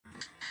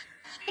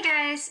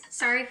Guys,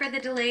 sorry for the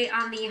delay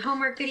on the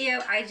homework video.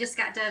 I just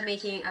got done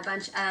making a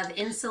bunch of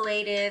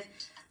insulative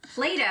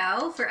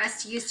Play-Doh for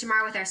us to use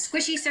tomorrow with our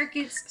squishy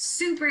circuits.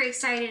 Super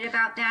excited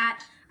about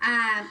that.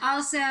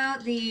 Also,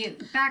 the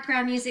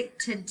background music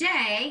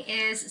today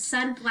is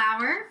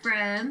Sunflower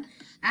from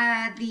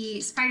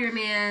the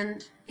Spider-Man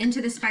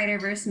Into the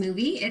Spider-Verse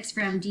movie. It's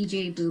from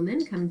DJ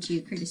Boomin, come to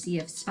you courtesy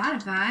of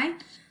Spotify.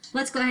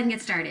 Let's go ahead and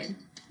get started.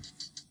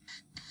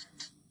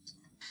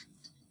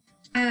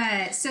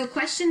 So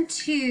question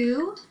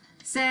 2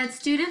 said,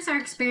 students are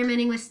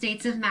experimenting with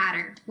states of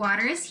matter.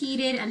 Water is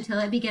heated until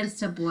it begins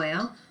to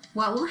boil.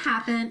 What will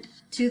happen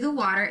to the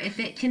water if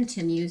it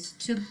continues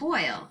to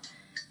boil?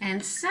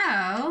 And so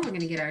we're going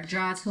to get our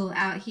draw tool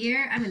out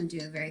here. I'm going to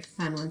do a very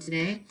fun one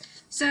today.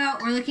 So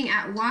we're looking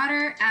at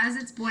water as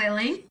it's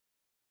boiling.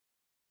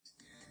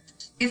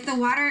 If the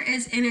water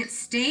is in its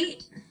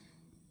state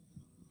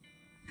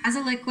as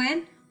a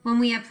liquid, when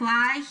we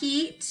apply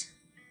heat,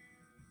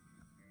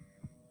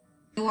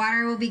 the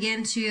water will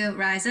begin to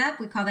rise up.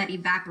 We call that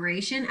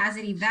evaporation. As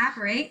it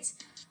evaporates,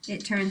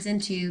 it turns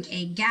into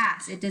a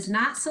gas. It does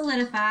not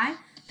solidify.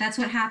 That's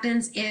what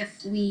happens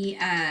if we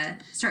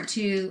start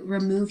to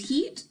remove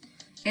heat.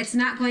 It's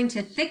not going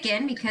to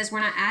thicken because we're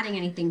not adding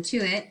anything to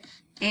it.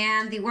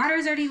 And the water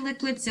is already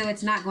liquid, so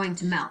it's not going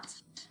to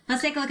melt.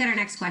 Let's take a look at our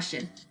next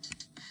question.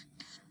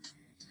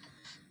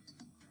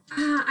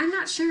 I'm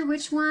not sure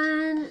which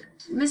one.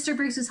 Mr.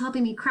 Briggs was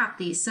helping me crop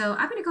these, so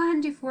I'm going to go ahead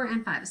and do 4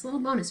 and 5. It's a little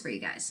bonus for you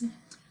guys.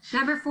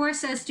 Number 4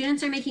 says,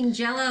 students are making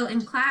Jell-O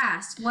in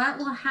class. What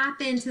will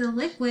happen to the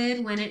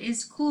liquid when it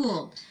is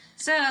cooled?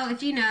 So,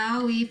 if you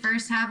know, we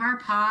first have our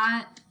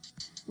pot.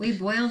 We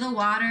boil the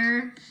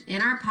water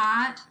in our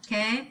pot,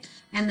 okay?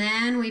 And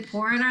then we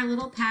pour in our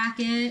little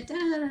packet.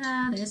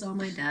 Da-da-da-da, there's all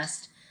my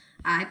dust.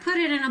 I put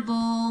it in a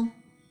bowl.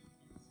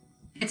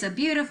 It's a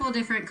beautiful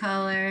different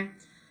color.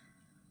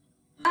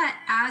 But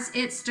as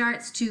it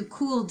starts to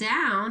cool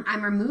down,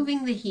 I'm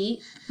removing the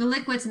heat. The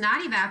liquid's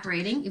not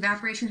evaporating.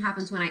 Evaporation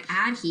happens when I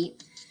add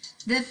heat.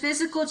 The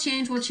physical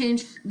state will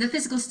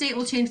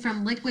change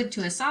from liquid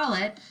to a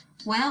solid.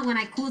 Well, when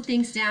I cool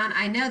things down,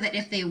 I know that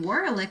if they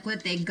were a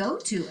liquid, they go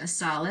to a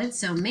solid.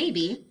 So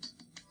maybe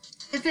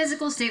the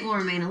physical state will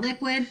remain a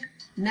liquid.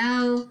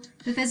 No.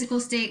 The physical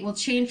state will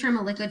change from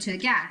a liquid to a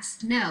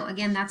gas. No.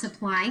 Again, that's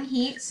applying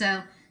heat.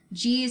 So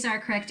G is our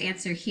correct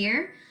answer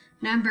here.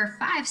 Number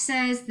 5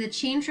 says the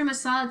change from a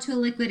solid to a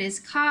liquid is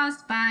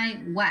caused by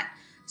what?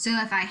 So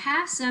if I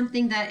have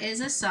something that is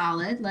a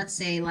solid, let's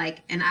say like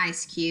an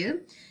ice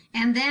cube,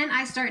 and then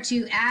I start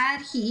to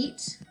add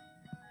heat,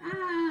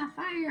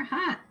 fire,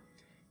 hot,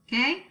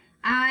 okay?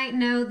 I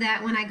know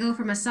that when I go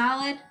from a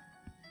solid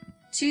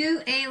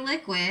to a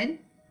liquid,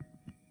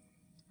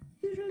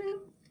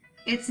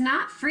 it's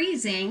not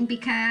freezing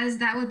because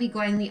that would be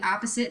going the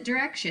opposite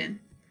direction.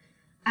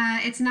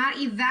 It's not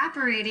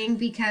evaporating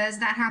because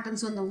that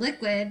happens when the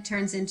liquid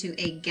turns into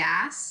a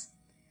gas.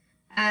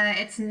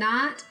 It's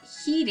not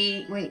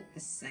heating. Wait a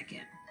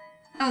second.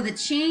 Oh, the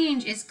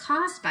change is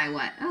caused by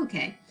what?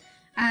 Okay.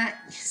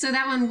 So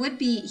that one would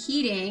be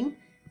heating.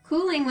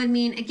 Cooling would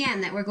mean,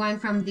 again, that we're going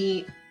from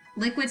the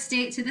liquid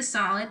state to the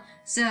solid.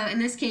 So in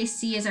this case,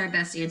 C is our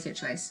best answer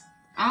choice.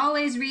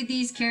 Always read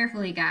these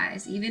carefully,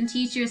 guys. Even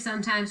teachers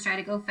sometimes try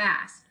to go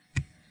fast.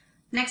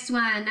 Next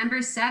one,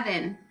 number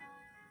 7.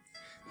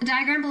 The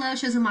diagram below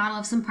shows a model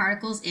of some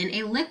particles in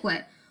a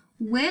liquid.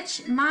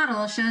 Which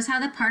model shows how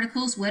the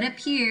particles would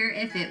appear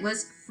if it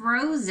was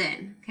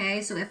frozen? Okay,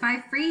 so if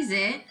I freeze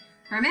it,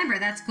 remember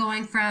that's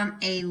going from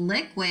a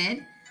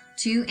liquid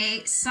to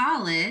a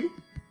solid.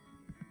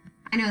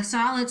 I know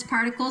solids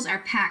particles are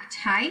packed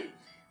tight.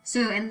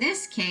 So in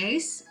this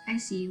case, I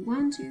see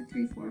 1, 2,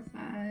 3, 4,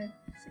 5,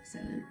 6,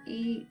 7,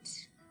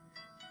 8,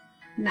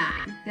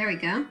 9. There we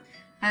go.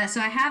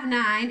 So I have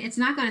 9. It's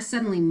not going to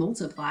suddenly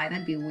multiply.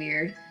 That'd be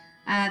weird.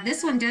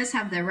 This one does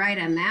have the right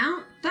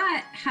amount,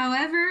 but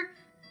however,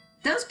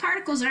 those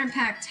particles aren't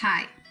packed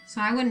tight,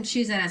 so I wouldn't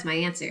choose that as my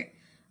answer.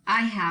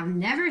 I have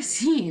never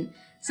seen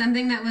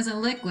something that was a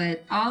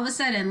liquid all of a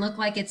sudden look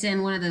like it's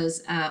in one of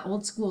those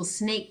old school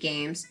snake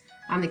games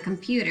on the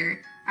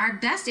computer. Our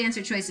best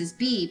answer choice is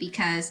B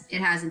because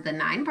it has the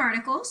 9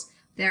 particles.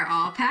 They're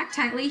all packed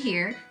tightly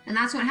here, and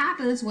that's what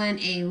happens when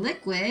a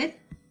liquid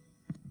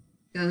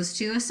goes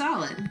to a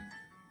solid.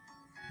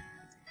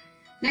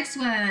 Next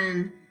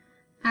one.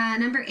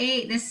 Number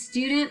 8, the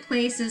student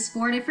places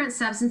 4 different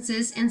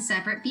substances in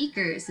separate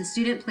beakers. The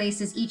student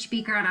places each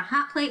beaker on a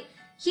hot plate,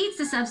 heats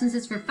the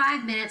substances for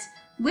 5 minutes.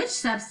 Which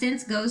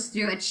substance goes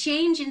through a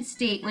change in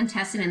state when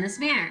tested in this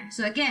manner?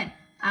 So again,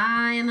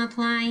 I am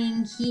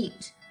applying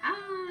heat.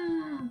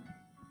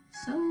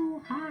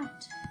 So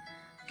hot.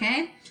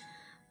 Okay?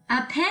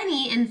 A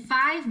penny in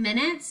 5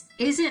 minutes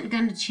isn't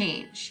going to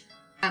change.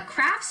 A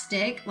craft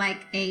stick,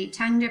 like a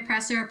tongue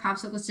depressor or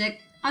popsicle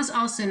stick, is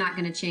also not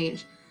going to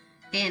change.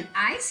 An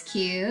ice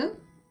cube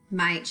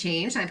might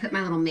change. So I put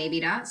my little maybe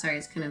dot. Sorry,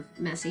 it's kind of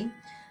messy.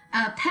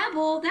 A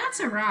pebble, that's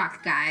a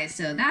rock, guys,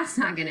 so that's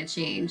not going to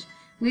change.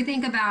 We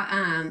think about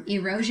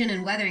erosion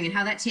and weathering and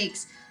how that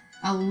takes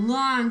a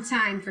long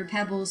time for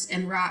pebbles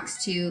and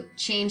rocks to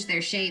change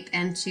their shape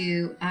and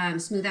to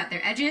smooth out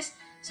their edges.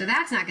 So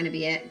that's not going to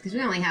be it because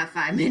we only have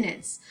 5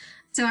 minutes.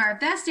 So our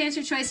best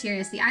answer choice here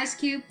is the ice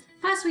cube.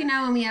 Plus we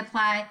know when we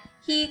apply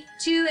heat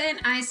to an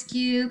ice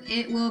cube,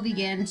 it will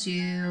begin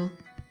to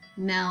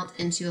melt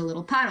into a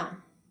little puddle.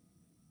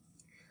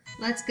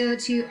 Let's go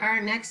to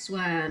our next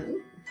one.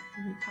 Ooh,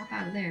 let me pop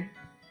out of there.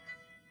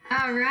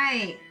 All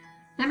right.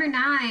 Number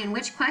 9,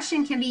 which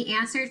question can be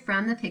answered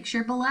from the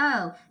picture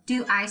below?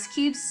 Do ice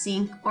cubes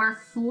sink or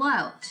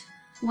float?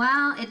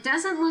 Well, it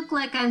doesn't look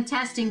like I'm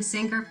testing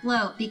sink or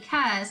float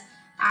because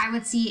I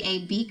would see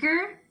a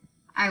beaker,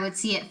 I would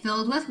see it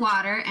filled with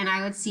water, and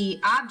I would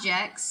see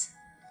objects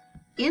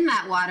in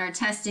that water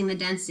testing the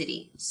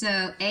density.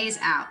 So A's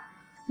out.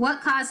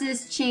 What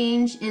causes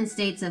change in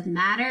states of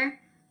matter?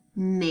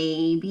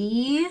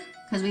 Maybe,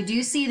 because we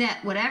do see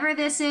that whatever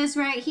this is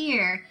right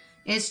here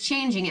is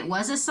changing. It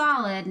was a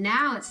solid,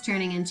 now it's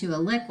turning into a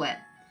liquid.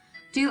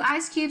 Do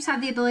ice cubes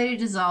have the ability to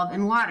dissolve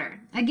in water?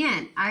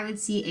 Again, I would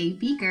see a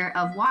beaker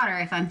of water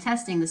if I'm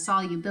testing the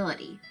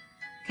solubility.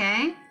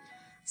 Okay,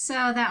 so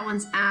that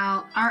one's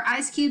out. Are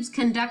ice cubes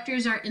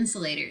conductors or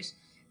insulators?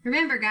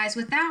 Remember guys,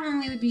 with that one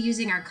we would be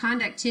using our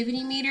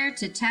conductivity meter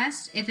to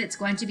test if it's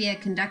going to be a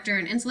conductor or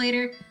an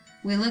insulator.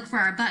 We look for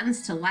our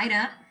buttons to light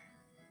up.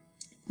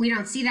 We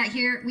don't see that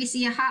here. We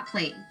see a hot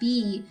plate.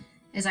 B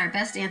is our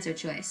best answer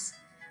choice.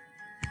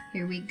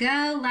 Here we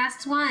go,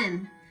 last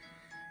one.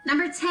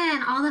 Number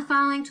 10, all the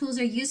following tools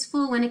are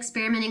useful when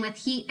experimenting with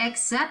heat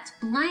except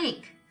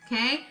blank.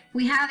 Okay,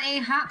 we have a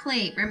hot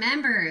plate.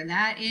 Remember,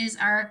 that is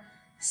our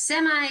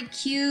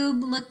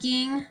semi-cube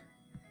looking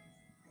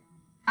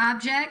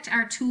object,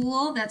 our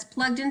tool that's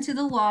plugged into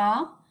the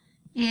wall.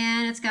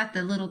 And it's got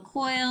the little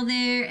coil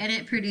there and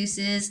it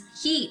produces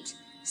heat.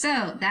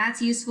 So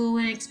that's useful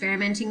when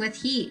experimenting with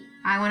heat.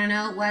 I want to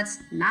know what's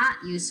not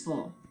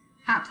useful.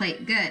 Hot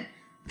plate, good.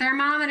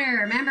 Thermometer,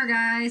 remember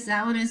guys,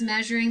 that one is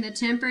measuring the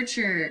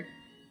temperature.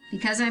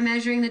 Because I'm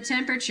measuring the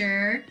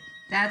temperature,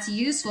 that's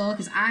useful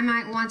because I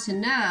might want to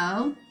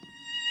know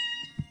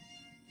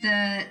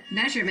the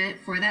measurement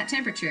for that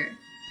temperature.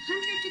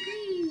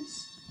 100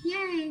 degrees,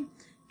 yay.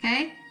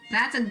 Okay,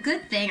 that's a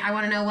good thing. I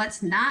want to know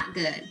what's not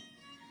good.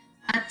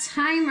 A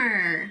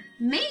timer,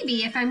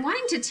 maybe if I'm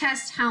wanting to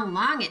test how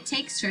long it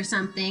takes for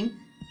something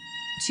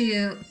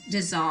to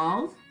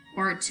dissolve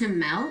or to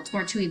melt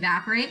or to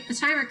evaporate, a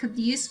timer could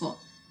be useful.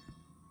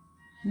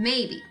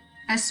 Maybe.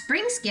 A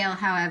spring scale,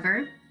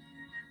 however,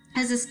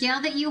 is a scale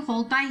that you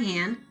hold by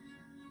hand.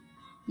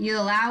 You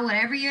allow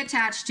whatever you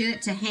attach to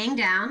it to hang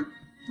down.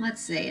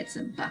 Let's say it's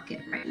a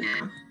bucket right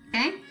now,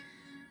 okay?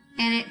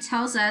 And it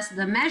tells us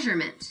the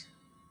measurement,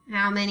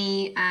 how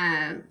many,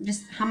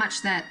 just how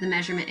much that the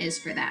measurement is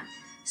for that.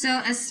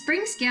 So a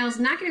spring scale is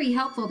not going to be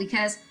helpful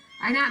because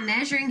I'm not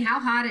measuring how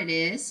hot it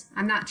is.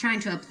 I'm not trying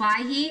to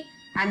apply heat.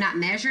 I'm not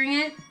measuring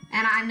it,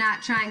 and I'm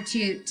not trying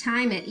to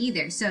time it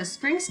either. So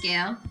spring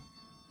scale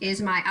is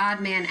my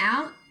odd man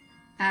out.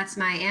 That's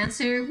my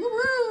answer.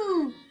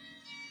 Woo-hoo!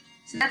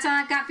 So that's all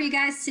I've got for you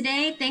guys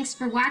today. Thanks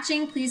for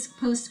watching. Please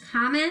post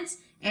comments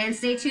and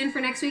stay tuned for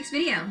next week's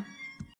video.